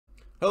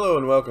Hello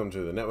and welcome to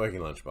the Networking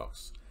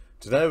Lunchbox.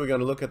 Today we're going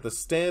to look at the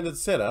standard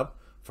setup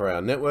for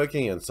our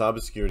networking and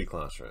cybersecurity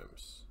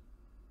classrooms.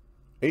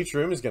 Each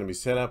room is going to be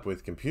set up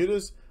with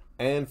computers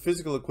and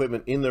physical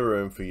equipment in the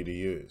room for you to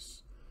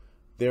use.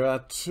 There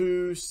are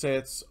two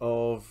sets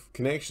of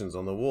connections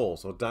on the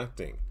walls, or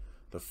ducting.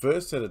 The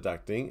first set of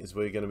ducting is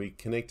where you're going to be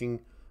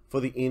connecting for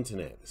the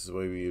internet. This is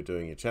where you're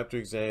doing your chapter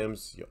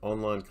exams, your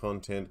online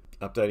content,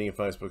 updating your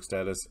Facebook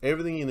status,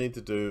 everything you need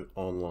to do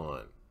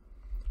online.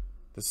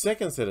 The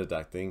second set of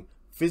ducting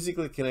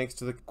physically connects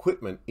to the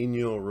equipment in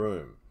your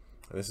room,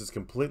 and this is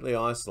completely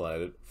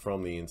isolated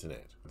from the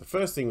internet. The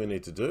first thing we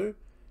need to do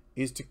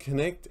is to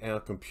connect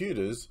our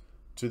computers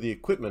to the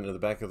equipment at the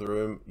back of the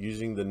room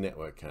using the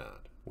network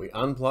card. We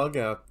unplug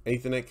our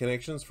Ethernet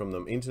connections from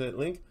the internet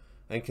link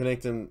and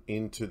connect them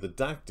into the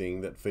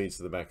ducting that feeds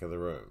to the back of the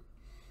room.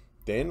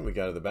 Then we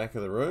go to the back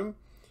of the room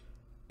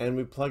and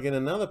we plug in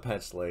another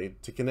patch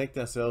lead to connect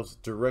ourselves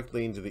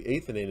directly into the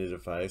Ethernet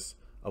interface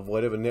of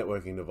whatever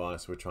networking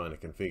device we're trying to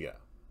configure.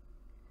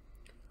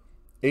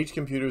 Each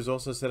computer is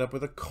also set up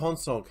with a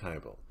console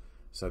cable,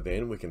 so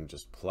then we can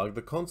just plug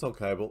the console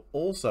cable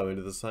also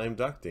into the same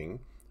ducting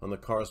on the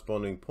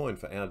corresponding point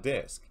for our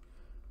desk.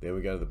 Then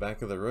we go to the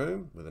back of the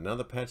room with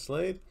another patch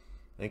lead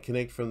and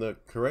connect from the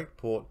correct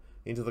port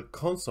into the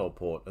console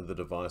port of the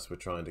device we're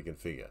trying to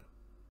configure.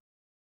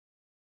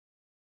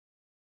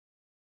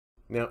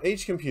 Now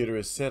each computer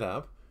is set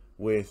up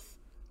with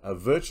a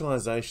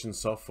virtualization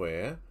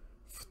software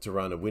to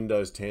run a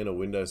Windows 10 or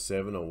Windows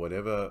 7 or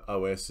whatever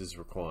OS is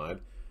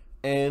required,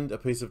 and a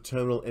piece of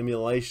terminal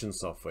emulation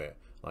software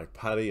like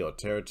PuTTY or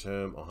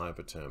TerraTerm or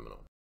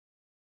HyperTerminal.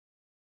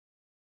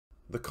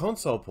 The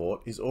console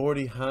port is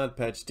already hard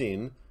patched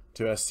in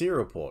to our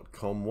serial port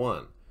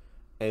COM1,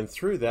 and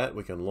through that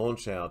we can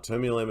launch our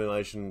terminal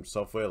emulation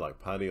software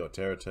like PuTTY or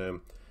TerraTerm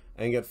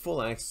and get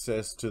full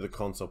access to the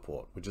console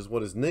port, which is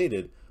what is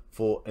needed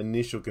for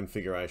initial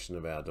configuration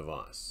of our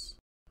device.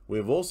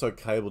 We've also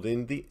cabled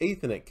in the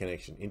Ethernet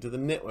connection into the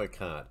network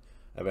card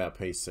of our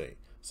PC.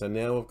 So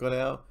now we've got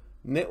our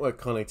network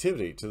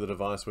connectivity to the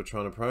device we're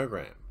trying to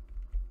program.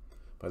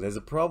 But there's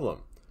a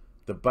problem.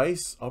 The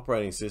base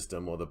operating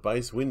system or the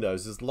base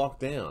Windows is locked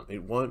down.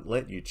 It won't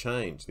let you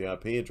change the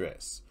IP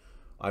address.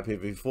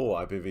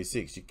 IPv4,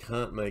 IPv6, you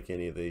can't make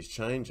any of these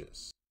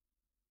changes.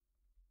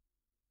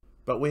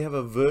 But we have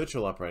a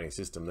virtual operating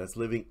system that's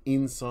living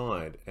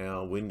inside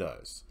our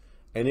Windows,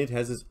 and it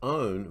has its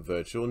own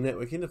virtual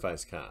network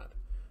interface card.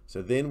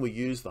 So then we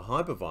use the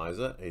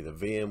hypervisor, either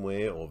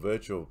VMware or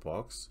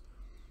VirtualBox,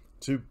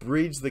 to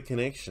bridge the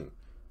connection.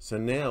 So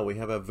now we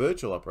have a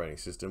virtual operating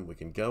system. We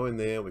can go in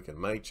there, we can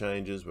make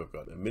changes, we've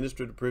got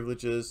administrative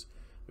privileges,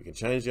 we can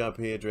change the IP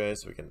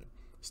address, we can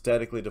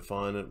statically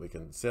define it, we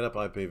can set up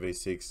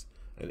IPv6,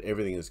 and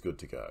everything is good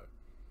to go.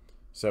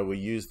 So we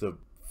use the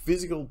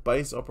physical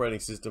base operating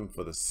system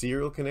for the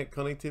serial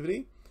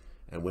connectivity,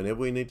 and whenever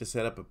we need to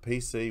set up a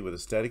PC with a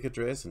static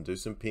address and do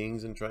some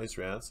pings and trace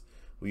routes,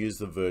 we use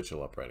the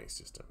virtual operating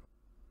system.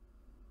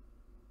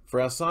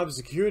 For our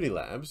cybersecurity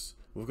labs,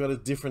 we've got a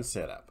different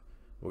setup.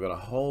 We've got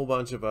a whole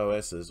bunch of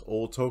OSs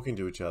all talking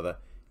to each other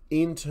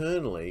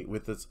internally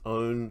with its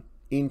own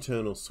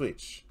internal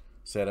switch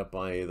set up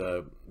by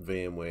either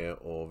VMware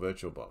or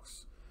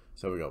VirtualBox.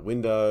 So we've got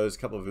Windows, a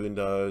couple of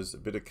Windows, a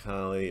bit of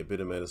Kali, a bit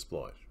of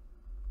Metasploit.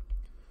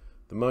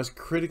 The most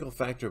critical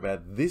factor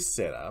about this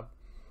setup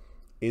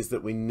is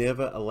that we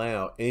never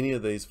allow any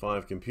of these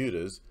 5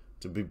 computers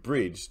to be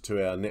bridged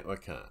to our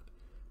network card,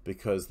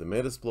 because the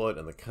Metasploit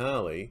and the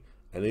Kali,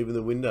 and even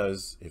the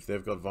Windows, if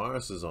they've got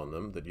viruses on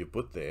them that you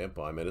put there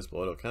by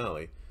Metasploit or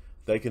Kali,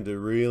 they can do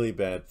really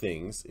bad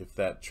things if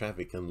that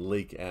traffic can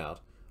leak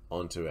out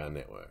onto our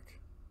network.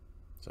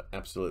 So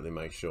absolutely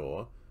make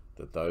sure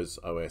that those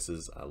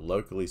OSs are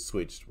locally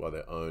switched by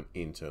their own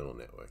internal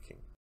networking.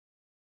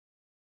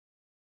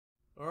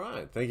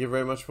 Alright, thank you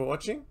very much for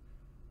watching.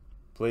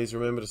 Please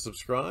remember to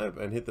subscribe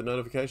and hit the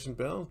notification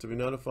bell to be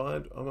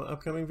notified of my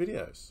upcoming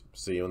videos.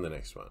 See you on the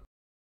next one.